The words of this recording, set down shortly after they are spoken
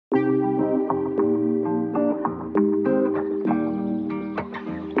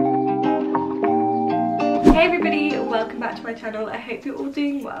Hey everybody, welcome back to my channel. I hope you're all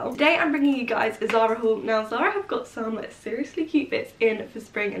doing well. Today I'm bringing you guys a Zara haul. Now Zara have got some seriously cute bits in for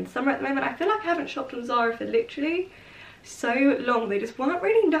spring and summer at the moment. I feel like I haven't shopped on Zara for literally so long. They just weren't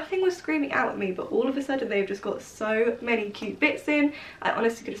really, nothing was screaming out at me, but all of a sudden they've just got so many cute bits in. I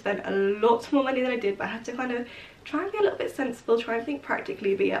honestly could have spent a lot more money than I did, but I had to kind of try and be a little bit sensible, try and think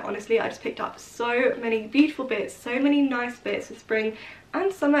practically. But yeah, honestly I just picked up so many beautiful bits, so many nice bits for spring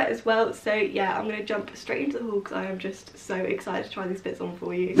and summer as well. So yeah, I'm gonna jump straight into the haul because I am just so excited to try these bits on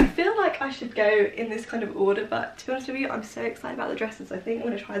for you. I feel like I should go in this kind of order, but to be honest with you, I'm so excited about the dresses. I think I'm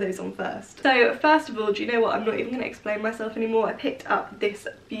gonna try those on first. So first of all, do you know what, I'm not even gonna explain myself anymore. I picked up this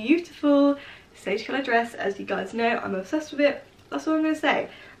beautiful sage colour dress. As you guys know, I'm obsessed with it. That's all I'm gonna say.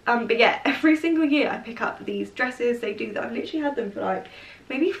 But yeah, every single year I pick up these dresses. They do that. I've literally had them for like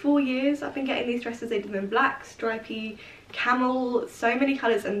maybe 4 years. I've been getting these dresses. They do them in black, stripy, camel, so many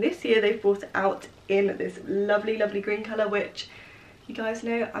colours, and this year they've brought it out in this lovely green colour, which you guys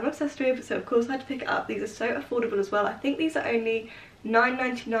know I'm obsessed with, so of course I had to pick it up. These are so affordable as well. I think these are only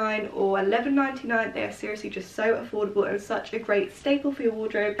 $9.99 or $11.99. They are seriously just so affordable and such a great staple for your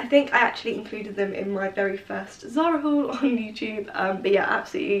wardrobe. I think I actually included them in my very first Zara haul on YouTube. But yeah,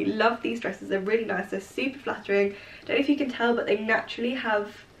 absolutely love these dresses. They're really nice, they're super flattering. Don't know if you can tell, but they naturally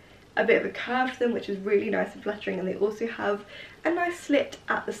have a bit of a curve to them, which is really nice and flattering, and they also have a nice slit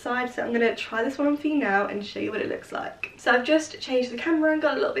at the side. So I'm going to try this one on for you now and show you what it looks like. So I've just changed the camera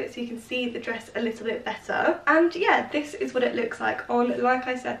angle a little bit so you can see the dress a little bit better, and yeah, this is what it looks like on. Like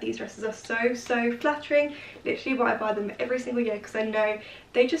I said, these dresses are so flattering. Literally why I buy them every single year, because I know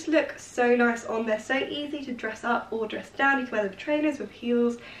they just look so nice on. They're so easy to dress up or dress down. You can wear them with trainers, with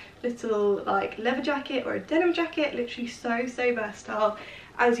heels, little like leather jacket or a denim jacket. Literally so versatile.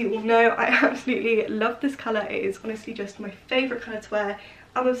 As you all know, I absolutely love this colour. It is honestly just my favourite colour to wear.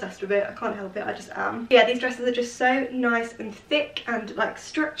 I'm obsessed with it, I can't help it, I just am. Yeah, these dresses are just so nice and thick and like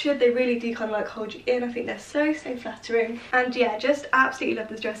structured. They really do kind of like hold you in. I think they're so flattering, and yeah, just absolutely love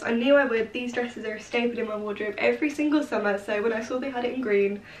this dress. I knew I would. These dresses are a staple in my wardrobe every single summer, so when I saw they had it in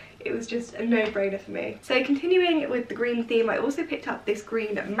green, it was just a no-brainer for me. So continuing with the green theme, I also picked up this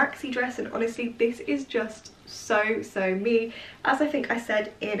green maxi dress, and honestly this is just so me. As I think I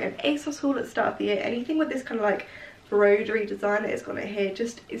said in an ASOS haul at the start of the year, anything with this kind of like broderie design that it's got on it here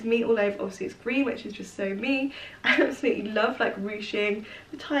just is me all over. Obviously it's green, which is just so me. I absolutely love like ruching,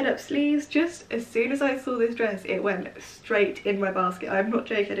 the tied up sleeves. Just as soon as I saw this dress, it went straight in my basket. I'm not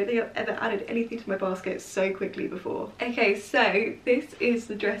joking, I don't think I've ever added anything to my basket so quickly before. Okay, so this is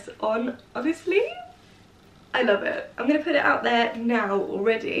the dress on. Honestly, I love it. I'm going to put it out there now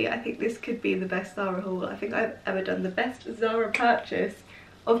already. I think this could be the best Zara haul I think I've ever done. The best Zara purchase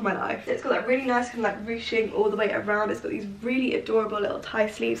of my life. It's got that really nice kind of like ruching all the way around. It's got these really adorable little tie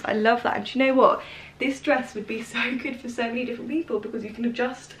sleeves. I love that. And do you know what? This dress would be so good for so many different people, because you can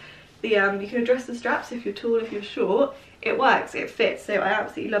adjust the you can adjust the straps if you're tall, if you're short. It works, it fits. So I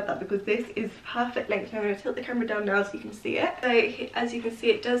absolutely love that, because this is perfect length. I'm going to tilt the camera down now so you can see it. So as you can see,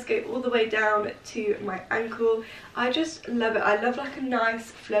 it does go all the way down to my ankle. I just love it. I love like a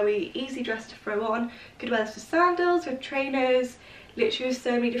nice flowy easy dress to throw on. Could wear this with sandals, with trainers, literally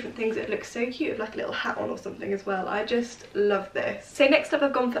so many different things. It looks so cute with like a little hat on or something as well. I just love this. So next up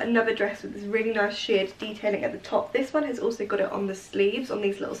I've gone for another dress with this really nice sheared detailing at the top. This one has also got it on the sleeves, on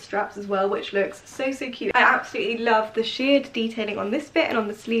these little straps as well, which looks so cute. I absolutely love the sheared detailing on this bit and on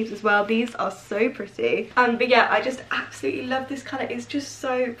the sleeves as well. These are so pretty. But yeah, I just absolutely love this colour. It's just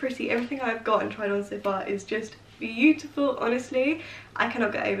so pretty. Everything I've got and tried on so far is just beautiful. Honestly, I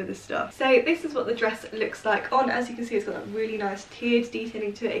cannot get over this stuff. So this is what the dress looks like on. As you can see, it's got that really nice tiered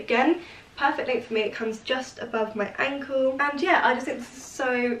detailing to it. Again, perfect length for me. It comes just above my ankle, and yeah, I just think this is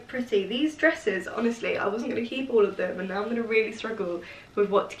so pretty. These dresses, honestly, I wasn't going to keep all of them, and now I'm going to really struggle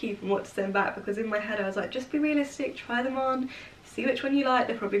with what to keep and what to send back, because in my head I was like, just be realistic, try them on, see which one you like.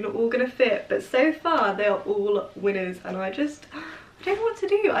 They're probably not all going to fit, but so far they are all winners, and I don't know what to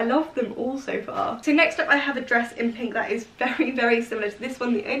do. I love them all so far. So next up I have a dress in pink that is very similar to this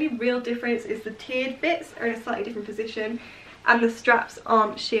one. The only real difference is the tiered bits are in a slightly different position, and the straps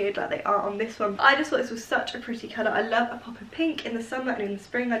aren't sheared like they are on this one. I just thought this was such a pretty colour. I love a pop of pink in the summer and in the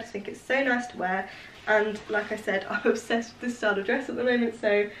spring. I just think it's so nice to wear, and like I said, I'm obsessed with this style of dress at the moment,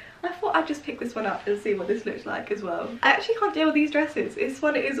 so I thought I'd just pick this one up and see what this looks like as well. I actually can't deal with these dresses. This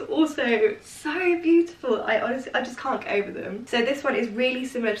one is also so beautiful. I just can't get over them. So this one is really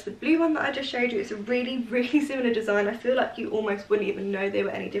similar to the blue one that I just showed you. It's a really similar design. I feel like you almost wouldn't even know they were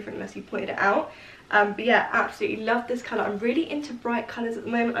any different unless you pointed it out. But yeah, absolutely love this colour. I'm really into bright colours at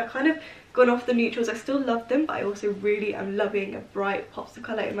the moment. I've kind of gone off the neutrals. I still love them, but I also really am loving bright pops of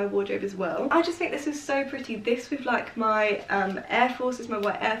colour in my wardrobe as well. I just think this is so pretty. This with like my Air Forces, my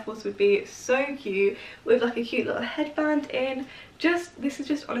white Air Force would be so cute, with like a cute little headband in. This is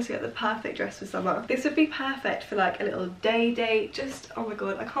just honestly like the perfect dress for summer. This would be perfect for like a little day date. Just, oh my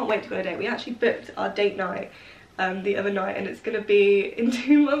god, I can't wait to go on a date. We actually booked our date night the other night, and it's gonna be in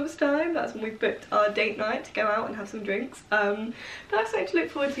 2 months time. That's when we booked our date night to go out and have some drinks. That's something to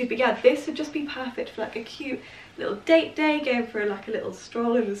look forward to. But yeah, this would just be perfect for like a cute little date day, going for like a little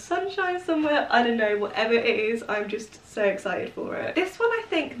stroll in the sunshine somewhere. I don't know, whatever it is, I'm just so excited for it. This one, I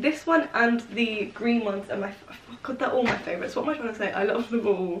think this one and the green ones are my, god, they're all my favourites. What am I trying to say? I love them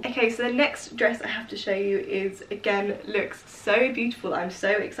all. Okay, so the next dress I have to show you is, again, looks so beautiful. I'm so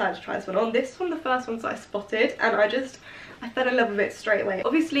excited to try this one on. This one, the first ones that I spotted, and I fell in love with it straight away.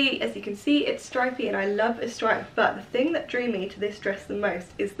 Obviously, as you can see, it's stripy and I love a stripe, but the thing that drew me to this dress the most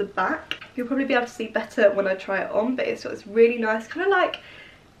is the back. You'll probably be able to see better when I try it on, but it's got this really nice kind of like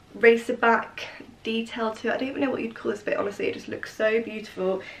racer back detail to it. I don't even know what you'd call this bit, honestly. It just looks so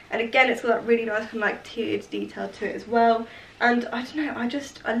beautiful. And again, it's got that really nice kind of like tiered detail to it as well. And I don't know,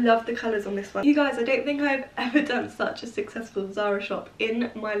 I love the colours on this one. You guys, I don't think I've ever done such a successful Zara shop in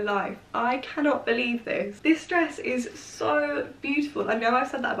my life. I cannot believe this. This dress is so beautiful. I know I've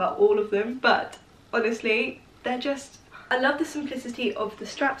said that about all of them, but honestly, they're just, I love the simplicity of the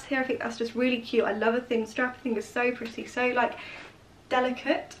straps here. I think that's just really cute. I love a thin strap. I think it's so pretty, so like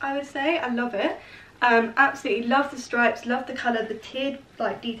delicate, I would say. I love it. Absolutely love the stripes, love the colour. The tiered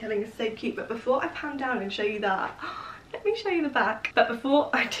like detailing is so cute. But before I pan down and show you that, let me show you the back. But before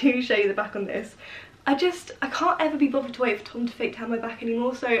I do show you the back on this, I can't ever be bothered to wait for Tom to fake tan my back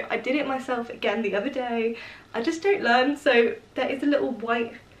anymore. So I did it myself again the other day. I just don't learn. So there is a little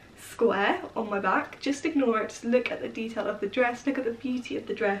white square on my back. Just ignore it. Just look at the detail of the dress. Look at the beauty of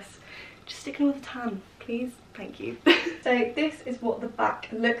the dress. Just ignore the tan, please. Thank you. So this is what the back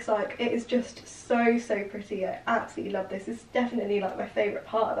looks like. It is just so pretty. I absolutely love this. It's definitely like my favourite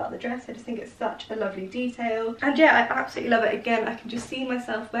part about the dress. I just think it's such a lovely detail. And yeah, I absolutely love it. Again, I can just see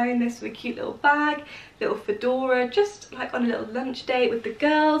myself wearing this with a cute little bag, little fedora, just like on a little lunch date with the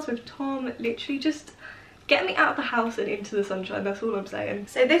girls, with Tom. Literally just get me out of the house and into the sunshine, that's all I'm saying.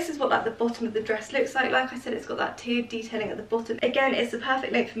 So this is what like the bottom of the dress looks like. Like I said, it's got that tiered detailing at the bottom. Again, it's the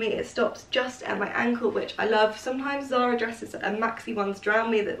perfect length for me. It stops just at my ankle, which I love. Sometimes Zara dresses and maxi ones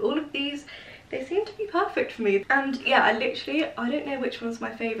drown me. That all of these, they seem to be perfect for me. And yeah, I don't know which one's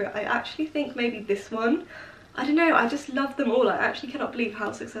my favourite. I actually think maybe this one. I don't know, I just love them all. I actually cannot believe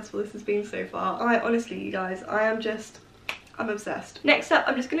how successful this has been so far. I honestly, you guys, I'm obsessed. Next up,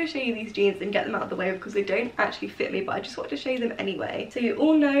 I'm just going to show you these jeans and get them out of the way because they don't actually fit me, but I just want to show you them anyway. So you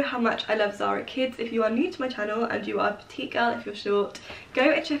all know how much I love Zara Kids. If you are new to my channel and you are a petite girl, if you're short, go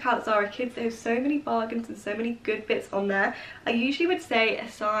and check out Zara Kids. They have so many bargains and so many good bits on there. I usually would say a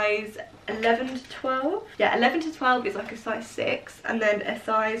size 11 to 12. Yeah, 11 to 12 is like a size 6, and then a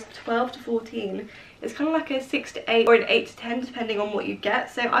size 12 to 14 it's kind of like a 6 to 8 or an 8 to 10 depending on what you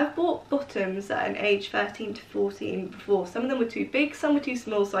get. So I've bought bottoms at an age 13 to 14 before. Some of them were too big, some were too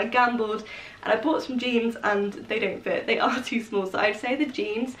small, so I gambled and I bought some jeans and they don't fit. They are too small. So I'd say the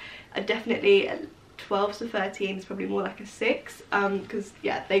jeans are definitely 12 to 13 is probably more like a 6 because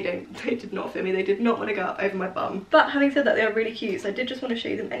yeah, they did not fit me. They did not want to go up over my bum. But having said that, they are really cute, so I did just want to show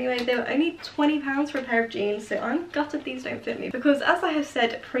you them anyway. They were only £20 for a pair of jeans, so I'm gutted these don't fit me because, as I have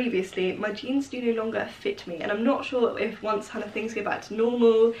said previously, my jeans do no longer fit me, and I'm not sure if once kind of things go back to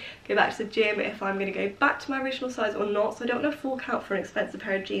normal, go back to the gym, if I'm going to go back to my original size or not. So I don't want to fork out for an expensive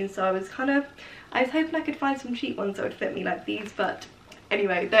pair of jeans, so I was hoping I could find some cheap ones that would fit me like these. But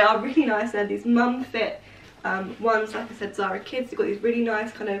anyway, they are really nice. They're these mum fit ones, like I said, Zara Kids. They've got these really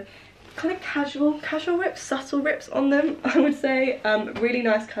nice kind of casual rips, subtle rips on them, I would say. Really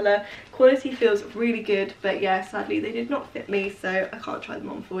nice colour. Quality feels really good, but yeah, sadly they did not fit me, so I can't try them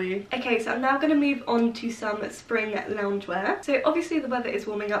on for you. Okay, so I'm now going to move on to some spring loungewear. So obviously the weather is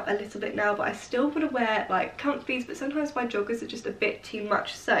warming up a little bit now, but I still want to wear like comfies, but sometimes my joggers are just a bit too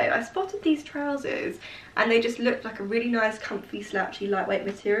much. So I spotted these trousers and they just looked like a really nice comfy slouchy lightweight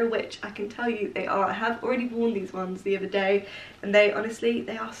material, which I can tell you they are. I have already worn these ones the other day and they honestly,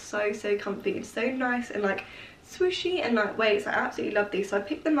 they are so comfy. It's so nice and like swooshy and lightweight, so I absolutely love these. So I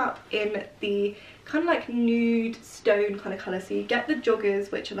picked them up in the kind of like nude stone kind of colour. So you get the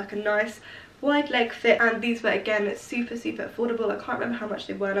joggers, which are like a nice wide leg fit, and these were again super affordable. I can't remember how much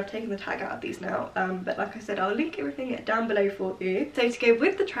they were, and I've taken the tag out of these now, but like I said, I'll link everything down below for you. So to go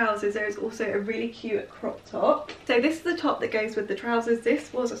with the trousers, there is also a really cute crop top. So this is the top that goes with the trousers.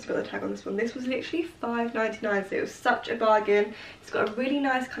 This was, I've still got the tag on this one, this was literally $5.99, so it was such a bargain. It's got a really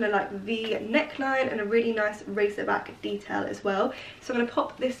nice kind of like V neckline and a really nice racer back detail as well. So I'm going to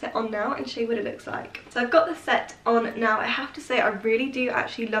pop this set on now and show you what it looks like. So I've got the set on now. I have to say I really do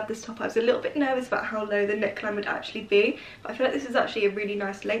actually love this top. I was a little bit nervous about how low the neckline would actually be, but I feel like this is actually a really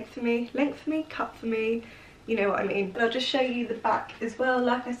nice length for me, cut for me, you know what I mean. And I'll just show you the back as well.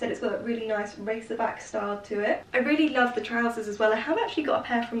 Like I said, it's got a really nice racer back style to it. I really love the trousers as well. I have actually got a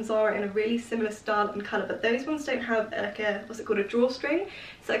pair from Zara in a really similar style and colour, but those ones don't have like a, what's it called, a drawstring.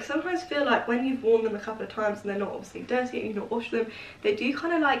 So I sometimes feel like when you've worn them a couple of times and they're not obviously dirty and you've not washed them, they do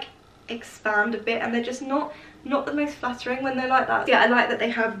kind of like expand a bit, and they're just not the most flattering when they're like that. So yeah, I like that they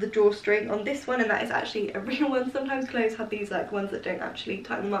have the drawstring on this one, and that is actually a real one. Sometimes clothes have these like ones that don't actually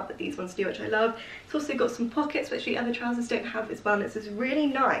tighten them up, but these ones do, which I love. It's also got some pockets, which the other trousers don't have as well, and it's this really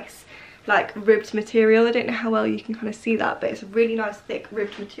nice like ribbed material. I don't know how well you can kind of see that, but it's a really nice thick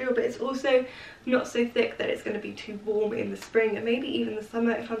ribbed material, but it's also not so thick that it's going to be too warm in the spring and maybe even the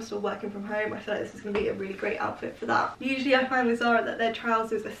summer if I'm still working from home. I feel like this is going to be a really great outfit for that. Usually I find with Zara that their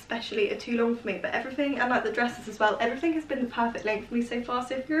trousers especially are too long for me, but everything, and like the dresses as well, everything has been the perfect length for me so far.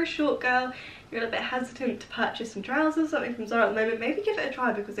 So if you're a short girl, you're a little bit hesitant to purchase some trousers or something from Zara at the moment, maybe give it a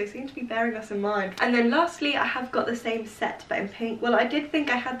try because they seem to be bearing us in mind. And then lastly, I have got the same set but in pink. Well, I did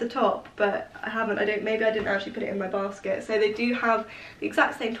think I had the top, but I haven't. Maybe I didn't actually put it in my basket. So they do have the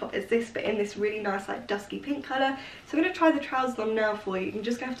exact same top as this, but in this really nice like dusky pink colour. So I'm going to try the trousers on now for you. You're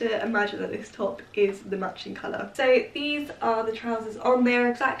just going to have to imagine that this top is the matching colour. So these are the trousers on. They're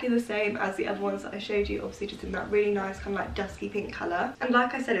exactly the same as the other ones that I showed you, obviously just in that really nice kind of like dusky pink colour. And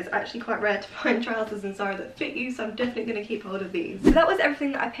like I said, it's actually quite rare to find trousers in Zara that fit you, so I'm definitely going to keep hold of these. So that was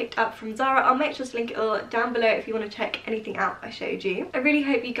everything that I picked up from Zara. I'll make sure to link it all down below if you want to check anything out I showed you. I really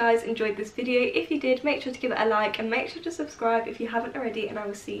hope you guys enjoyed this video. If you did, make sure to give it a like and make sure to subscribe if you haven't already, and I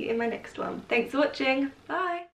will see you in my next one. Thanks for watching. Bye!